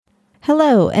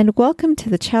Hello, and welcome to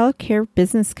the Child Care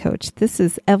Business Coach. This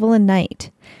is Evelyn Knight.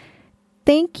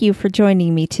 Thank you for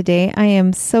joining me today. I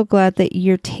am so glad that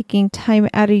you're taking time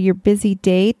out of your busy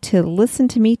day to listen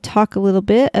to me talk a little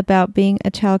bit about being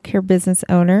a child care business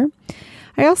owner.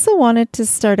 I also wanted to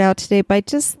start out today by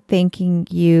just thanking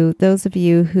you, those of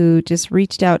you who just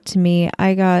reached out to me.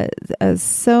 I got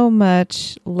so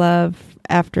much love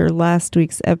after last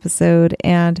week's episode,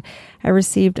 and I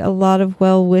received a lot of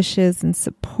well wishes and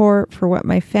support for what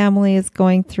my family is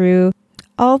going through.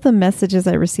 All the messages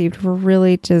I received were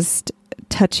really just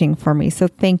touching for me, so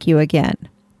thank you again.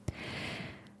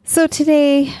 So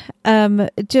today,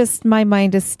 just my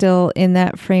mind is still in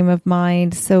that frame of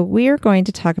mind, so we are going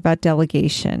to talk about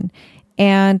delegation.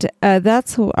 And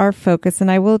that's our focus. And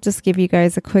I will just give you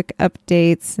guys a quick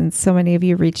update since so many of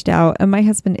you reached out. And my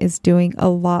husband is doing a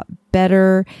lot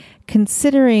better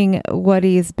considering what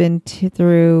he's been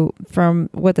through from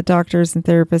what the doctors and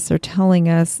therapists are telling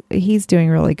us. He's doing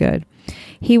really good.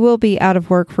 He will be out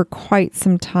of work for quite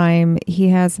some time. He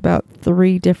has about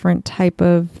 3 different type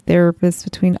of therapists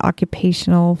between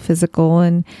occupational, physical,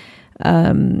 and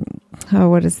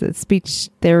speech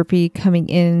therapy coming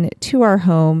in to our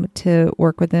home to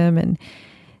work with him. And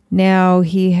now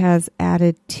he has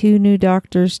added 2 new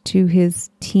doctors to his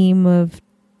team of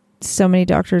so many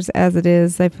doctors as it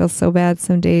is. I feel so bad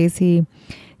some days. He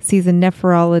sees a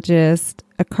nephrologist,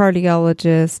 a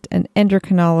cardiologist, an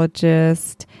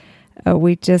endocrinologist.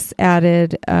 We just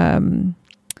added a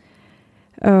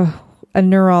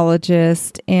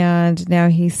neurologist, and now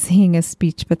he's seeing a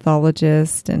speech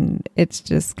pathologist, and it's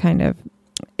just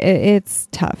it's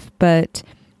tough. But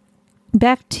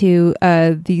back to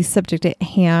the subject at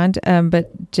hand,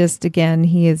 but just again,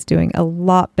 he is doing a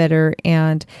lot better,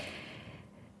 and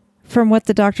from what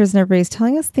the doctors and everybody's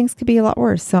telling us, things could be a lot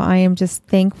worse. So I am just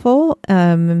thankful.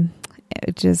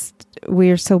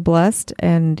 We are so blessed,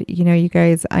 and you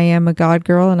guys, I am a God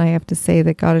girl, and I have to say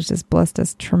that God has just blessed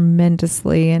us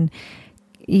tremendously, and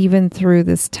even through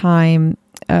this time,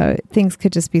 things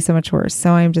could just be so much worse.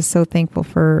 So I'm just so thankful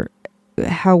for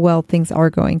how well things are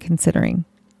going considering.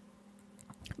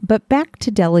 But back to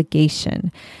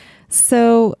delegation.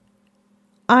 So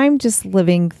I'm just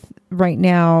living right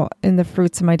now in the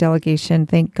fruits of my delegation.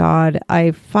 Thank God.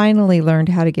 I finally learned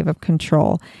how to give up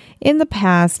control. In the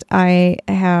past, I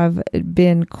have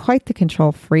been quite the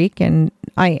control freak, and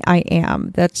I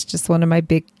am. That's just one of my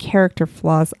big character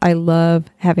flaws. I love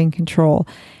having control.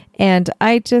 And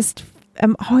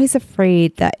I'm always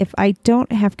afraid that if I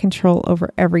don't have control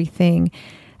over everything,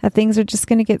 that things are just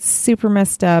going to get super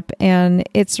messed up, and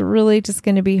it's really just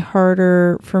going to be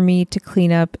harder for me to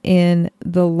clean up in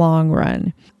the long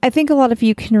run. I think a lot of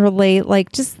you can relate,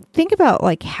 just think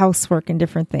about housework and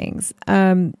different things.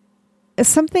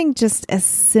 Something just as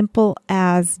simple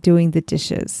as doing the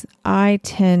dishes. I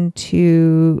tend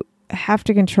to have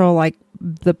to control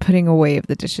the putting away of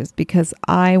the dishes because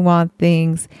I want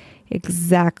things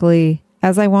exactly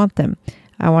as I want them.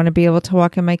 I want to be able to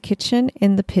walk in my kitchen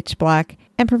in the pitch black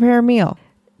and prepare a meal.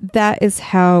 That is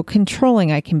how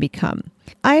controlling I can become.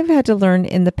 I've had to learn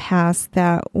in the past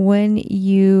that when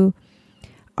you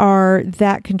are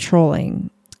that controlling,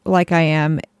 like I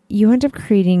am, you end up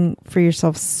creating for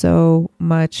yourself so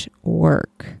much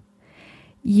work.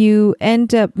 You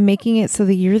end up making it so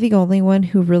that you're the only one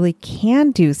who really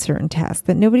can do certain tasks,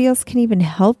 that nobody else can even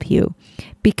help you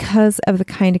because of the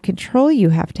kind of control you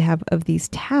have to have of these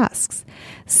tasks.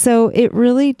 So it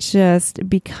really just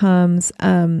becomes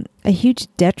a huge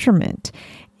detriment,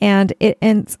 and it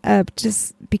ends up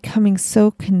just becoming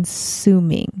so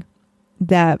consuming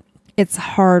that it's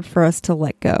hard for us to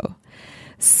let go.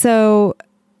 So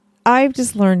I've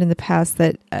just learned in the past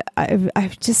that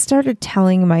I've just started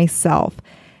telling myself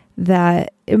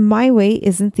that my way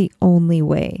isn't the only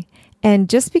way. And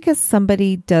just because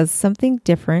somebody does something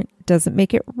different doesn't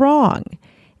make it wrong.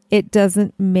 It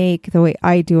doesn't make the way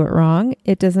I do it wrong.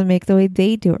 It doesn't make the way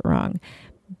they do it wrong.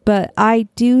 But I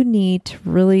do need to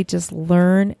really just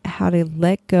learn how to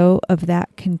let go of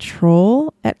that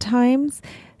control at times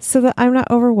so that I'm not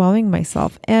overwhelming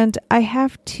myself. And I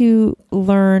have to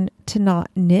learn to not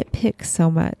nitpick so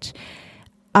much.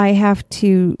 I have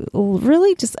to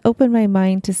really just open my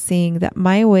mind to seeing that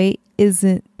my way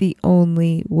isn't the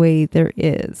only way there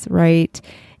is, right?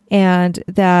 And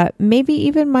that maybe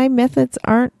even my methods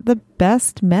aren't the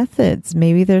best methods.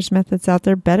 Maybe there's methods out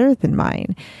there better than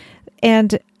mine.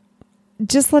 And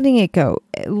just letting it go,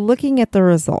 looking at the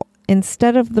result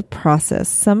instead of the process.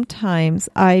 Sometimes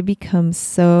I become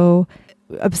so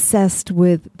obsessed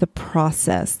with the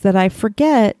process that I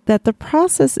forget that the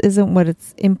process isn't what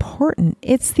it's important.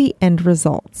 It's the end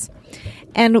results.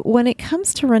 And when it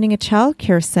comes to running a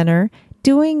childcare center,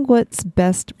 doing what's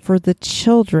best for the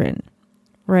children,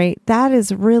 right? That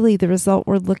is really the result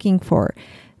we're looking for.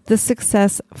 The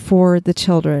success for the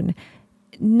children,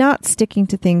 not sticking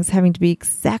to things having to be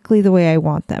exactly the way I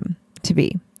want them to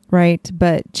be, right?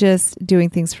 But just doing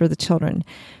things for the children.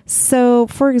 So,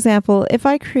 for example, if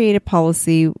I create a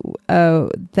policy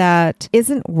that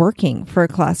isn't working for a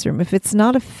classroom, if it's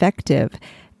not effective,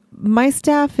 my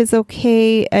staff is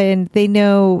okay, and they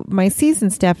know, my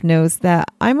seasoned staff knows that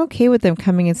I'm okay with them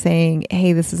coming and saying,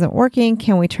 hey, this isn't working.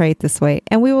 Can we try it this way?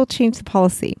 And we will change the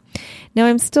policy. Now,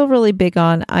 I'm still really big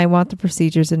on, I want the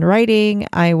procedures in writing.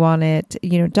 I want it,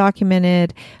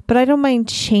 documented, but I don't mind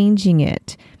changing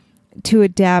it to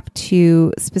adapt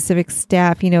to specific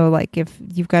staff. Like if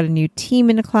you've got a new team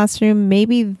in a classroom,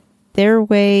 maybe their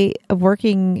way of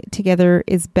working together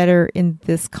is better in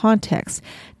this context.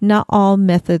 Not all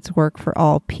methods work for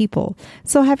all people.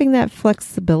 So having that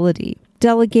flexibility.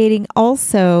 Delegating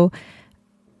also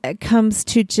comes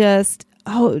to just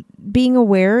being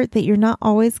aware that you're not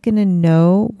always going to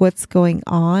know what's going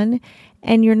on,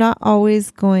 and you're not always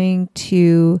going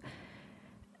to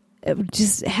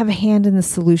just have a hand in the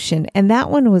solution. And that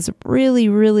one was really,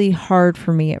 really hard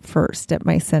for me at first at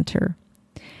my center.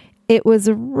 It was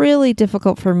really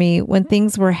difficult for me when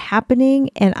things were happening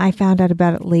and I found out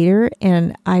about it later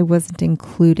and I wasn't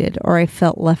included, or I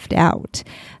felt left out.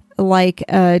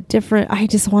 I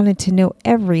just wanted to know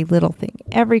every little thing,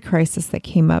 every crisis that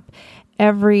came up,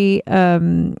 every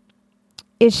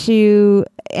issue,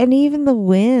 and even the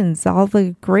wins, all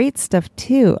the great stuff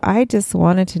too. I just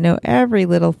wanted to know every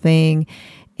little thing,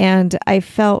 and I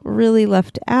felt really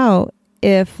left out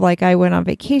if I went on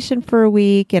vacation for a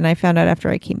week and I found out after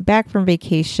I came back from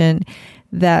vacation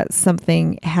that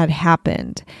something had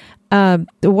happened. The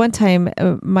one time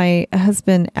my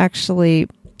husband actually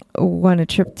won a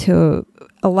trip to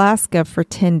Alaska for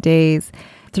 10 days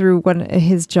through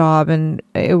his job, and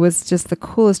it was just the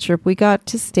coolest trip. We got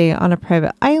to stay on a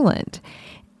private island.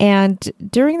 And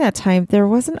during that time, there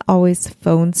wasn't always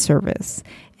phone service,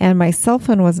 and my cell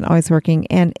phone wasn't always working,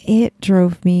 and it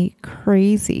drove me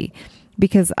crazy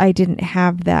because I didn't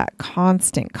have that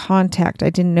constant contact.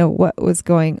 I didn't know what was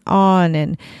going on.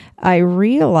 And I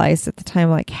realized at the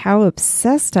time, how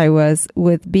obsessed I was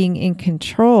with being in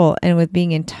control and with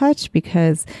being in touch,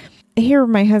 because here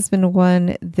my husband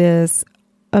won this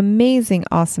amazing,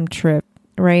 awesome trip,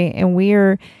 right? And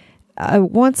we're a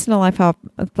once in a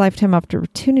lifetime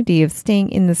opportunity of staying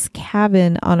in this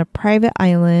cabin on a private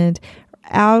island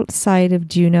outside of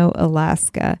Juneau,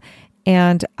 Alaska.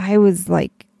 And I was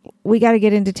like, we got to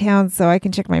get into town so I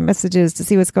can check my messages to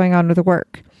see what's going on with the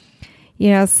work.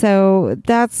 So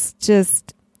that's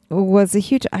just was a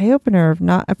huge eye-opener of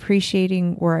not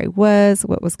appreciating where I was,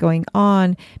 what was going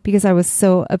on, because I was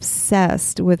so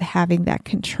obsessed with having that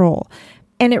control.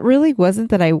 And it really wasn't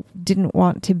that I didn't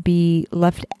want to be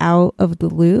left out of the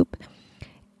loop.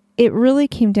 It really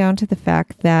came down to the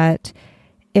fact that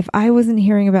if I wasn't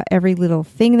hearing about every little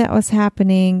thing that was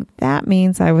happening, that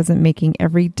means I wasn't making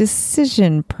every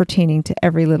decision pertaining to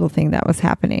every little thing that was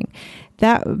happening.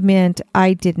 That meant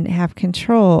I didn't have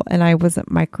control and I wasn't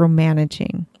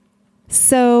micromanaging.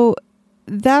 So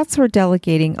that's where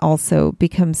delegating also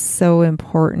becomes so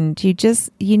important.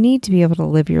 You need to be able to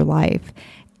live your life.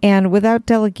 And without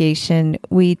delegation,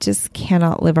 we just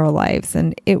cannot live our lives.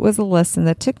 And it was a lesson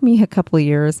that took me a couple of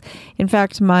years. In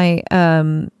fact, my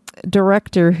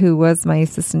director, who was my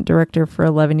assistant director for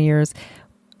 11 years,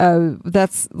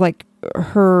 that's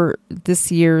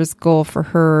this year's goal for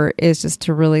her is just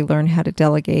to really learn how to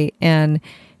delegate. And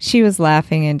she was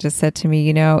laughing and just said to me,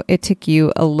 it took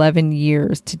you 11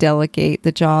 years to delegate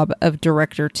the job of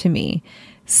director to me.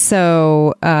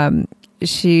 So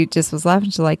she just was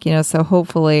laughing. She's so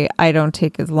hopefully I don't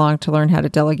take as long to learn how to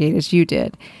delegate as you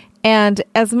did. And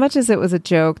as much as it was a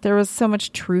joke, there was so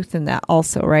much truth in that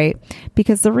also, right?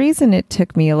 Because the reason it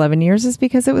took me 11 years is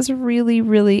because it was really,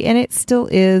 really, and it still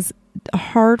is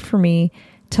hard for me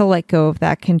to let go of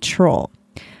that control.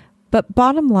 But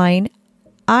bottom line,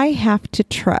 I have to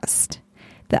trust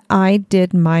that I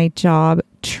did my job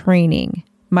training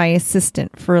my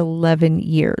assistant for 11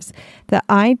 years, that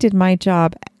I did my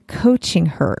job coaching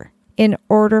her in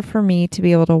order for me to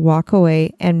be able to walk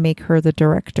away and make her the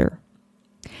director.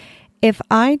 If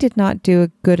I did not do a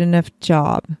good enough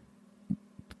job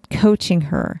coaching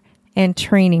her and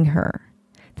training her,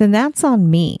 then that's on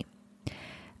me.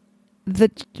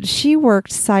 She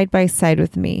worked side by side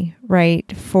with me,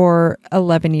 right, for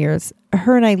 11 years.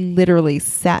 Her and I literally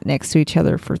sat next to each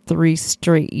other for 3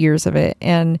 straight years of it.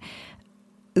 And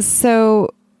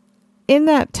so in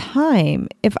that time,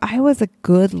 if I was a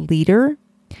good leader,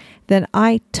 then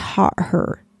I taught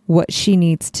her what she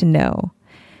needs to know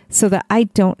so that I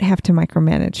don't have to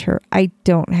micromanage her. I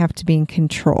don't have to be in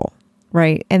control,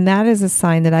 right? And that is a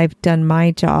sign that I've done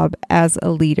my job as a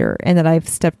leader and that I've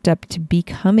stepped up to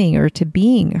becoming or to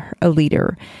being a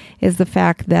leader, is the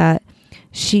fact that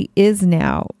she is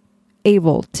now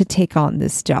able to take on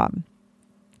this job.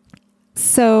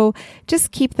 So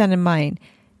just keep that in mind.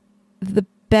 The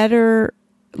better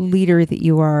leader that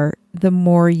you are, the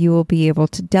more you will be able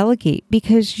to delegate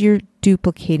because you're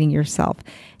duplicating yourself.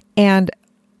 And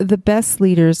the best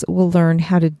leaders will learn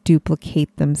how to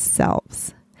duplicate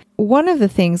themselves. One of the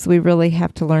things we really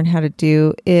have to learn how to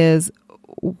do is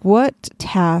what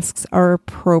tasks are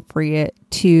appropriate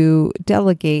to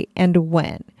delegate and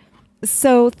when.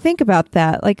 So think about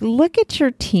that. Like, look at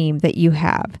your team that you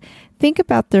have. Think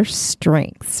about their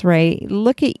strengths, right?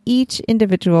 Look at each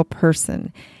individual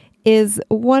person. Is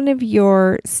one of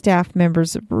your staff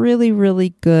members really,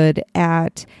 really good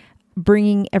at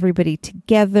bringing everybody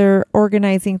together,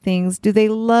 organizing things? Do they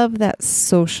love that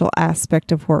social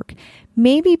aspect of work?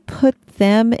 Maybe put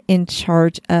them in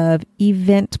charge of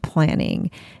event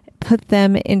planning. Put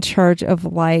them in charge of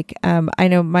I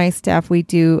know my staff, we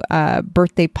do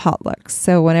birthday potlucks.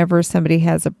 So whenever somebody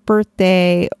has a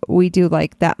birthday, we do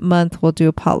that month, we'll do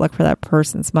a potluck for that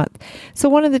person's month. So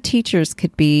one of the teachers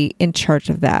could be in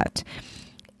charge of that.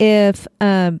 If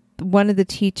one of the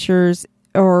teachers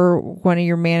or one of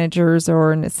your managers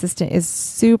or an assistant is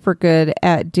super good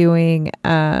at doing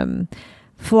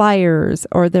flyers,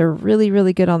 or they're really,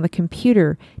 really good on the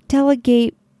computer,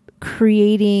 delegate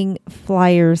creating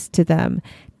flyers to them.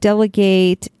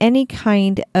 Delegate any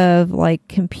kind of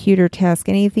computer task,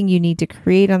 anything you need to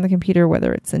create on the computer,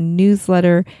 whether it's a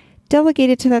newsletter, delegate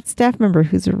it to that staff member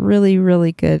who's really,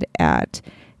 really good at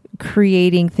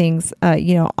creating things,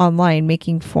 online,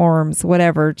 making forms,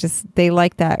 whatever. Just they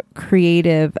like that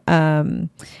creative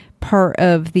part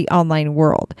of the online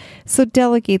world. So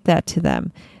delegate that to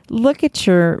them. Look at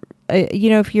your,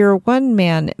 if you're a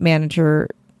one-man manager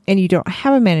and you don't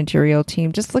have a managerial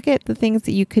team, just look at the things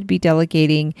that you could be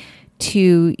delegating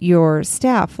to your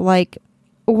staff. Like,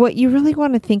 what you really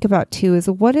want to think about too is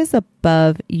what is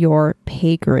above your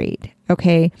pay grade.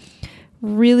 Okay.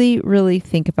 Really, really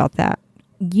think about that.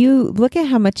 You look at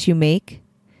how much you make.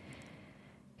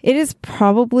 It is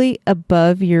probably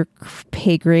above your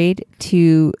pay grade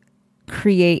to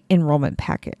create enrollment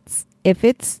packets. If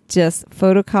it's just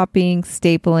photocopying,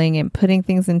 stapling, and putting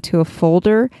things into a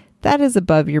folder, that is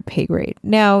above your pay grade.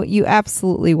 Now, you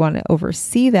absolutely want to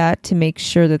oversee that to make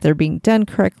sure that they're being done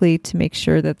correctly, to make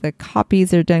sure that the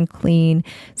copies are done clean,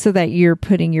 so that you're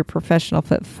putting your professional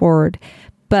foot forward.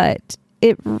 But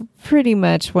it pretty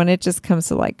much, when it just comes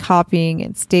to copying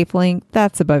and stapling,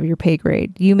 that's above your pay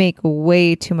grade. You make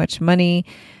way too much money.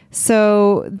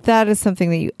 So that is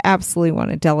something that you absolutely want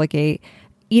to delegate.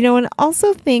 And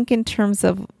also think in terms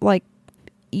of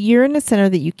you're in a center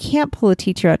that you can't pull a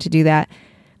teacher out to do that.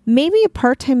 Maybe a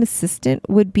part-time assistant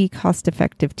would be cost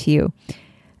effective to you.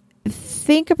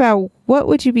 Think about what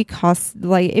would you be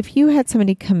if you had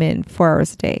somebody come in 4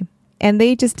 hours a day and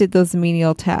they just did those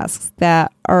menial tasks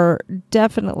that are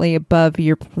definitely above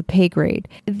your pay grade.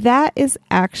 That is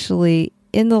actually,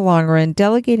 in the long run,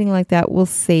 delegating like that will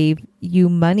save you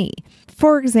money.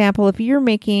 For example, if you're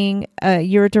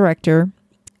you're a director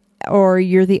or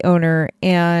you're the owner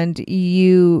and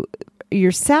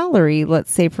your salary,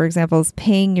 let's say, for example, is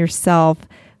paying yourself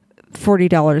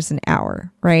 $40 an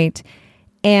hour, right?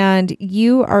 And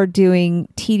you are doing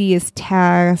tedious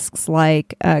tasks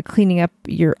like cleaning up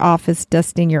your office,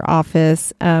 dusting your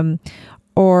office,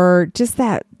 or just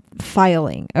that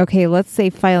filing. Okay, let's say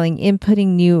filing, inputting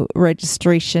new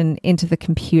registration into the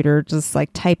computer, just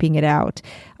typing it out,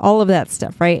 all of that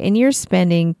stuff, right? And you're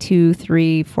spending 2,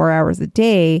 3, 4 hours a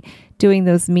day doing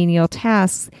those menial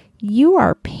tasks. You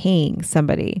are paying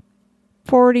somebody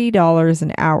 $40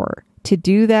 an hour to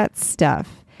do that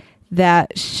stuff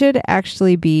that should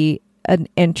actually be an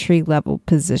entry-level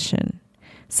position.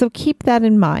 So keep that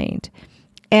in mind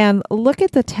and look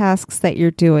at the tasks that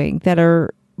you're doing that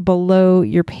are below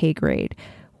your pay grade.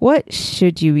 What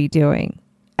should you be doing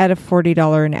at a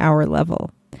 $40 an hour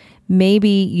level? Maybe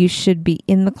you should be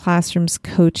in the classrooms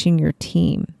coaching your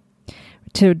team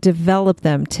to develop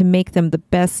them, to make them the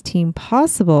best team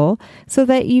possible so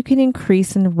that you can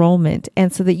increase enrollment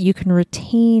and so that you can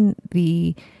retain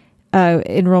the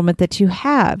enrollment that you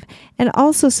have. And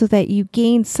also so that you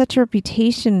gain such a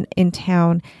reputation in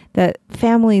town that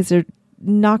families are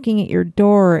knocking at your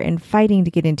door and fighting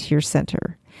to get into your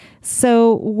center.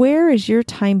 So where is your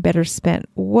time better spent?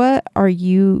 What are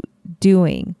you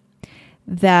doing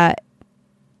that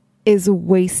is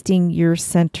wasting your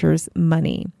center's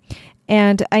money?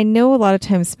 And I know a lot of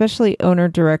times, especially owner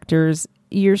directors,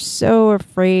 you're so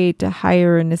afraid to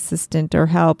hire an assistant or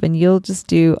help, and you'll just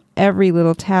do every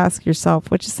little task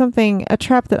yourself, which is a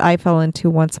trap that I fell into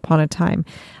once upon a time.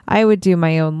 I would do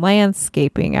my own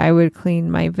landscaping. I would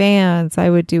clean my vans. I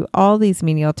would do all these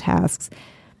menial tasks.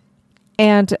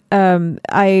 And after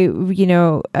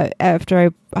I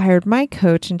hired my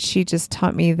coach, and she just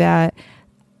taught me that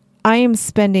I am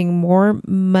spending more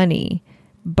money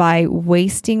by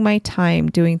wasting my time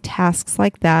doing tasks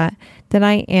like that than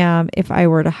I am if I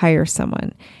were to hire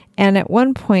someone. And at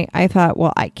one point I thought,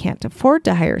 well, I can't afford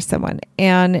to hire someone.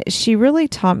 And she really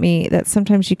taught me that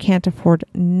sometimes you can't afford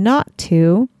not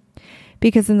to,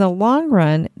 because in the long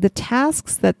run, the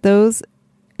tasks that those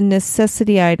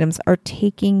necessity items are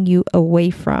taking you away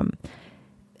from,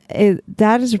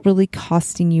 that is really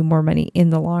costing you more money in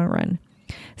the long run.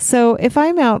 So if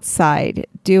I'm outside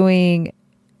doing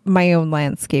my own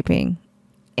landscaping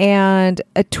and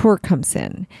a tour comes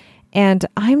in and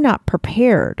I'm not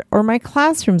prepared, or my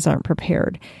classrooms aren't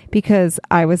prepared because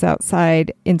I was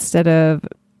outside instead of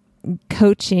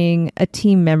coaching a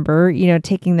team member,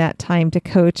 taking that time to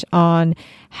coach on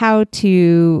how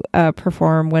to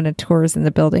perform when a tour is in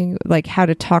the building, like how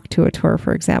to talk to a tour,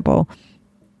 for example.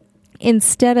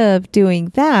 Instead of doing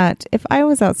that, if I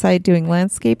was outside doing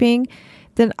landscaping,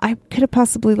 then I could have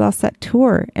possibly lost that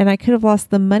tour, and I could have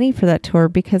lost the money for that tour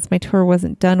because my tour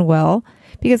wasn't done well,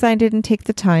 because I didn't take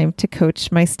the time to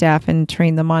coach my staff and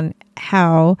train them on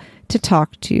how to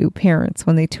talk to parents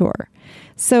when they tour.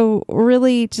 So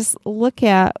really just look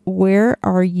at, where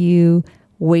are you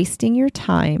wasting your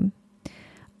time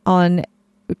on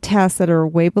tasks that are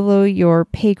way below your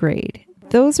pay grade?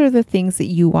 Those are the things that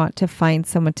you want to find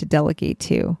someone to delegate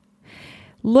to.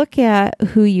 Look at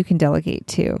who you can delegate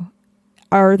to.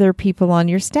 Are there people on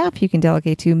your staff you can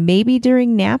delegate to? Maybe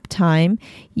during nap time,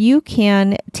 you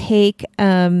can take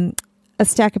a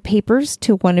stack of papers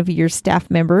to one of your staff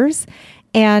members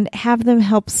and have them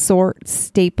help sort,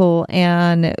 staple,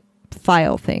 and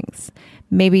file things.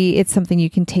 Maybe it's something you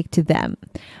can take to them.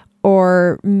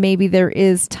 Or maybe there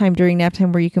is time during nap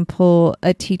time where you can pull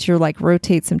a teacher, like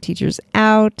rotate some teachers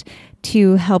out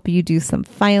to help you do some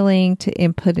filing, to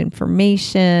input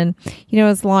information.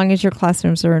 As long as your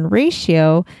classrooms are in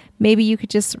ratio, maybe you could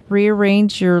just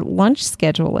rearrange your lunch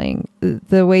scheduling,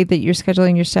 the way that you're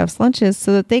scheduling your staff's lunches,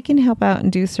 so that they can help out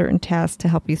and do certain tasks to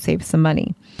help you save some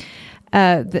money.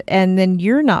 And then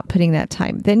you're not putting that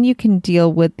time. Then you can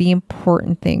deal with the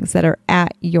important things that are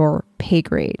at your pay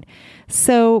grade.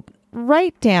 So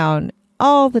write down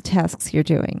all the tasks you're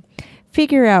doing.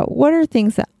 Figure out what are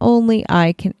things that only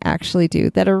I can actually do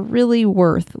that are really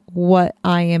worth what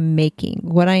I am making,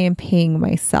 what I am paying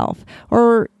myself.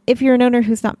 Or if you're an owner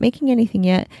who's not making anything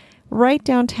yet, write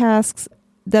down tasks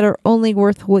that are only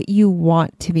worth what you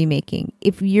want to be making.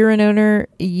 If you're an owner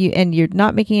and you're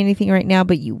not making anything right now,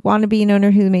 but you want to be an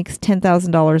owner who makes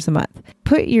 $10,000 a month,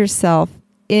 put yourself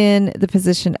in the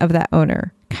position of that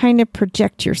owner. Kind of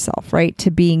project yourself, right,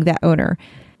 to being that owner.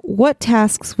 What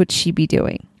tasks would she be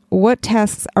doing? What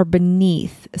tasks are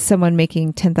beneath someone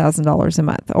making $10,000 a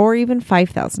month, or even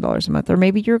 $5,000 a month, or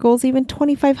maybe your goal is even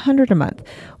 $2,500 a month?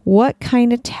 What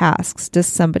kind of tasks does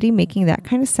somebody making that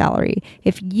kind of salary,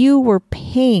 if you were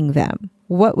paying them,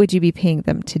 what would you be paying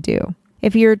them to do?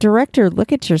 If you're a director,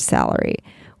 look at your salary.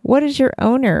 What is your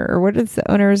owner, or what is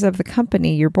the owners of the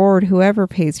company, your board, whoever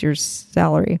pays your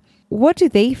salary? What do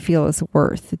they feel is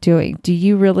worth doing? Do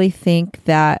you really think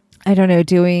that,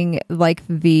 doing like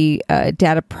the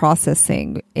data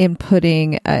processing,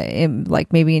 inputting in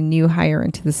like maybe a new hire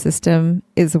into the system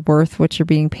is worth what you're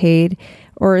being paid?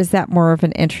 Or is that more of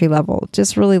an entry level?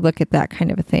 Just really look at that kind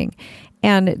of a thing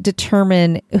and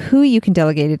determine who you can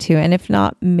delegate it to. And if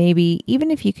not, maybe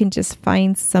even if you can just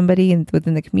find somebody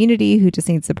within the community who just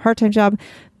needs a part-time job,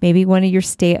 maybe one of your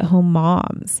stay-at-home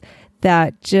moms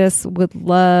that just would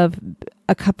love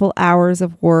a couple hours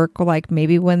of work, like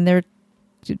maybe when their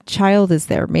child is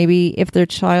there. Maybe if their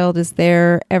child is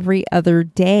there every other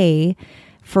day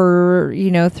for,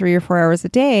 3 or 4 hours a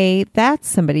day, that's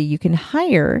somebody you can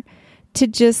hire to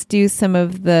just do some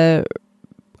of the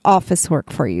office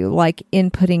work for you, like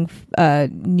inputting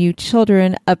new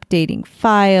children, updating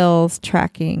files,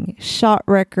 tracking shot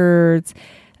records,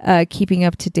 keeping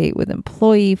up to date with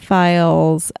employee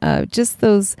files, just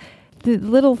those the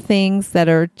little things that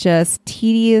are just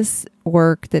tedious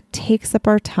work that takes up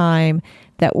our time,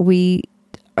 that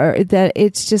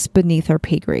it's just beneath our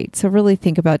pay grade. So really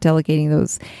think about delegating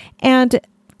those. And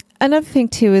another thing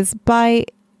too is by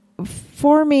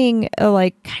forming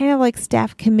kind of like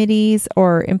staff committees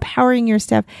or empowering your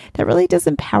staff, that really does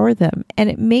empower them, and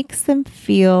it makes them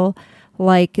feel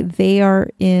like they are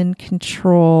in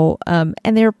control, and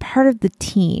they're part of the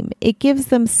team. It gives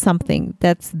them something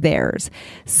that's theirs.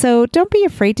 So don't be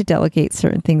afraid to delegate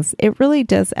certain things. It really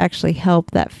does actually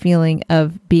help that feeling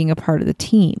of being a part of the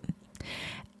team.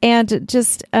 And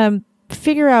just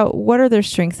figure out what are their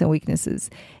strengths and weaknesses.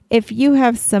 If you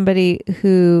have somebody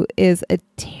who is a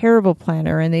terrible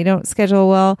planner and they don't schedule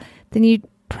well, then you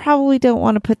probably don't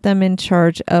want to put them in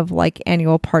charge of like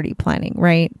annual party planning,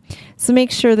 right? So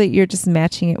make sure that you're just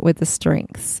matching it with the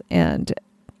strengths, and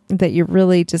that you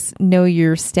really just know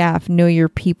your staff, know your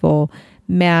people,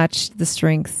 match the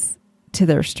strengths to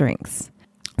their strengths.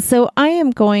 So I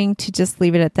am going to just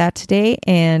leave it at that today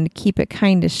and keep it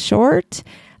kind of short.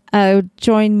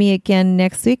 Join me again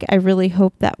next week. I really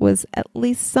hope that was at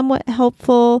least somewhat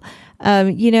helpful.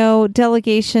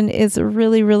 Delegation is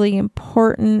really, really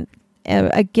important.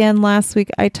 Again, last week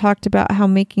I talked about how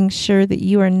making sure that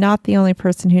you are not the only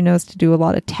person who knows to do a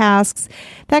lot of tasks.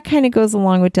 That kind of goes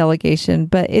along with delegation,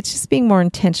 but it's just being more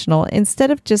intentional.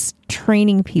 Instead of just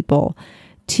training people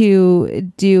to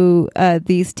do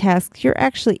these tasks, you're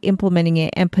actually implementing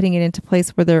it and putting it into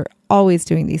place where they're always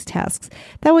doing these tasks.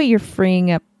 That way you're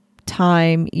freeing up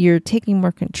time, you're taking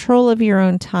more control of your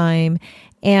own time,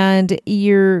 and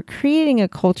you're creating a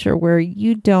culture where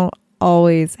you don't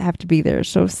always have to be there.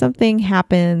 So if something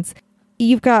happens,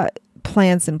 you've got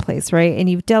plans in place, right? And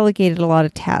you've delegated a lot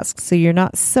of tasks, so you're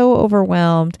not so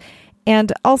overwhelmed.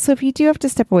 And also, if you do have to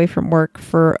step away from work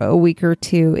for a week or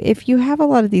two, if you have a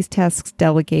lot of these tasks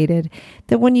delegated,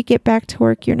 then when you get back to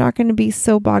work, you're not going to be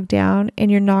so bogged down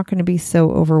and you're not going to be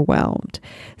so overwhelmed.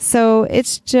 So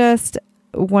it's just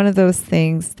one of those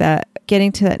things that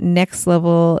getting to that next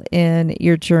level in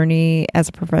your journey as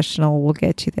a professional will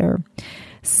get you there.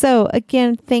 So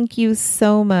again, thank you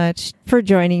so much for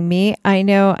joining me. I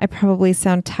know I probably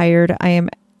sound tired. I am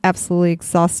absolutely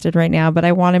exhausted right now, but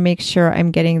I want to make sure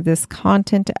I'm getting this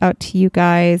content out to you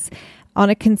guys on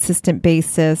a consistent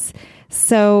basis.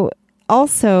 So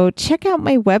also check out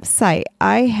my website.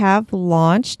 I have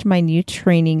launched my new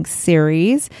training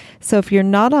series. So if you're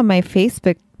not on my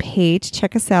Facebook page,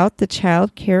 check us out, the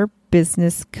Child Care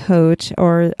Business Coach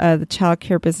or the Child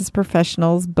Care Business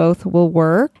Professionals. Both will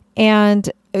work. And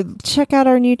check out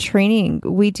our new training.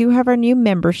 We do have our new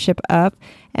membership up.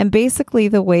 And basically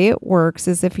the way it works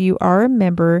is if you are a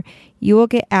member, you will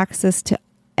get access to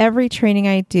every training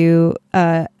I do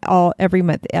every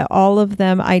month. All of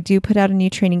them. I do put out a new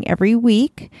training every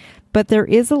week, but there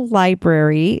is a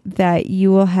library that you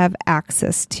will have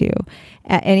access to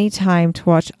at any time to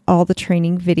watch all the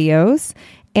training videos.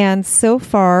 And so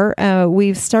far,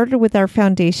 we've started with our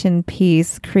foundation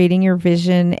piece, creating your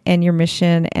vision and your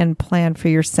mission and plan for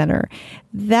your center.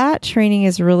 That training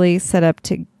is really set up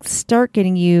to start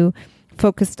getting you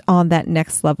focused on that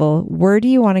next level. Where do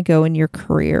you want to go in your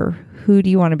career? Who do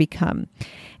you want to become?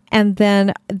 And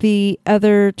then the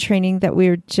other training that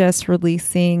we're just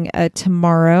releasing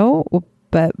tomorrow,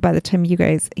 but by the time you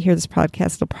guys hear this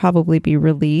podcast, it'll probably be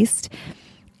released.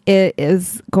 It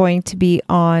is going to be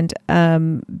on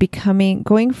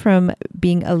going from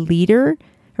being a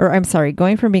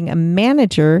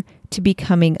manager to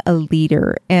becoming a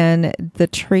leader, and the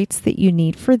traits that you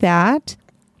need for that.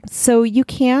 So you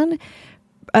can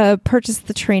purchase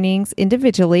the trainings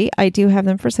individually. I do have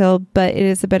them for sale, but it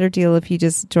is a better deal if you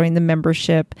just join the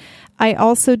membership. I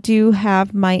also do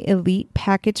have my elite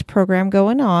package program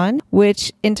going on,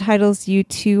 which entitles you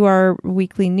to our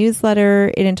weekly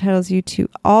newsletter. It entitles you to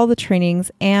all the trainings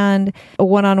and a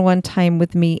one-on-one time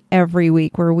with me every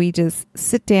week where we just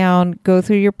sit down, go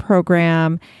through your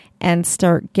program, and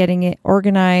start getting it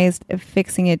organized,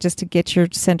 fixing it just to get your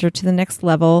center to the next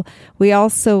level. We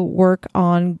also work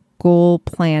on goal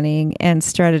planning and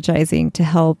strategizing to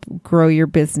help grow your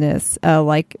business.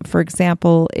 Like, for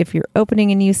example, if you're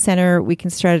opening a new center, we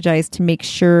can strategize to make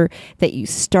sure that you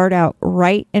start out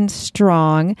right and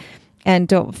strong and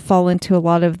don't fall into a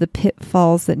lot of the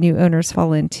pitfalls that new owners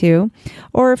fall into.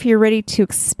 Or if you're ready to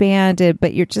expand it,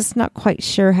 but you're just not quite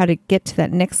sure how to get to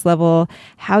that next level,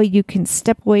 how you can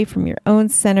step away from your own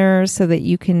center so that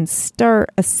you can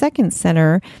start a second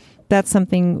center. That's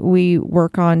something we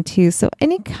work on too. So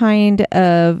any kind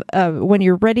of, when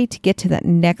you're ready to get to that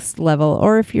next level,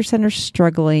 or if your center's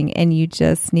struggling and you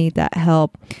just need that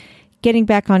help, getting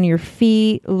back on your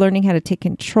feet, learning how to take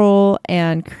control,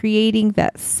 and creating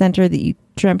that center that you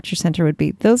dreamt your center would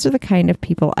be. Those are the kind of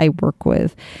people I work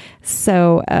with.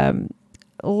 So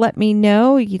let me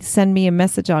know. You can send me a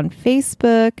message on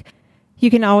Facebook. You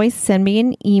can always send me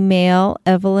an email,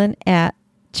 Evelyn at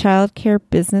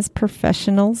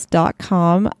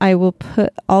childcarebusinessprofessionals.com. I will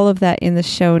put all of that in the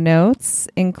show notes,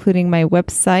 including my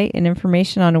website and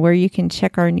information on where you can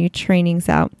check our new trainings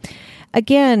out.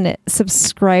 Again,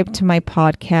 subscribe to my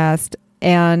podcast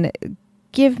and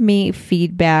give me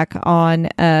feedback on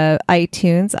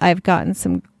iTunes. I've gotten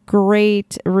some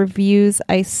great reviews.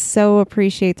 I so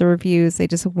appreciate the reviews. They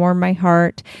just warm my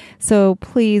heart. So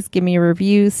please give me a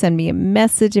review. Send me a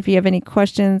message if you have any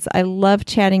questions. I love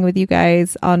chatting with you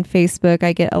guys on Facebook.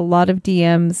 I get a lot of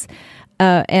DMs,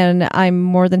 and I'm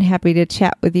more than happy to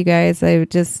chat with you guys. I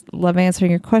just love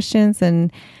answering your questions and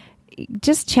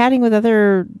just chatting with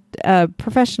other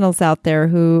professionals out there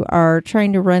who are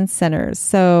trying to run centers.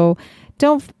 So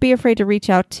don't be afraid to reach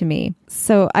out to me.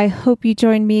 So I hope you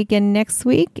join me again next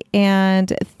week.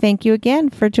 And thank you again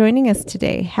for joining us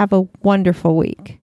today. Have a wonderful week.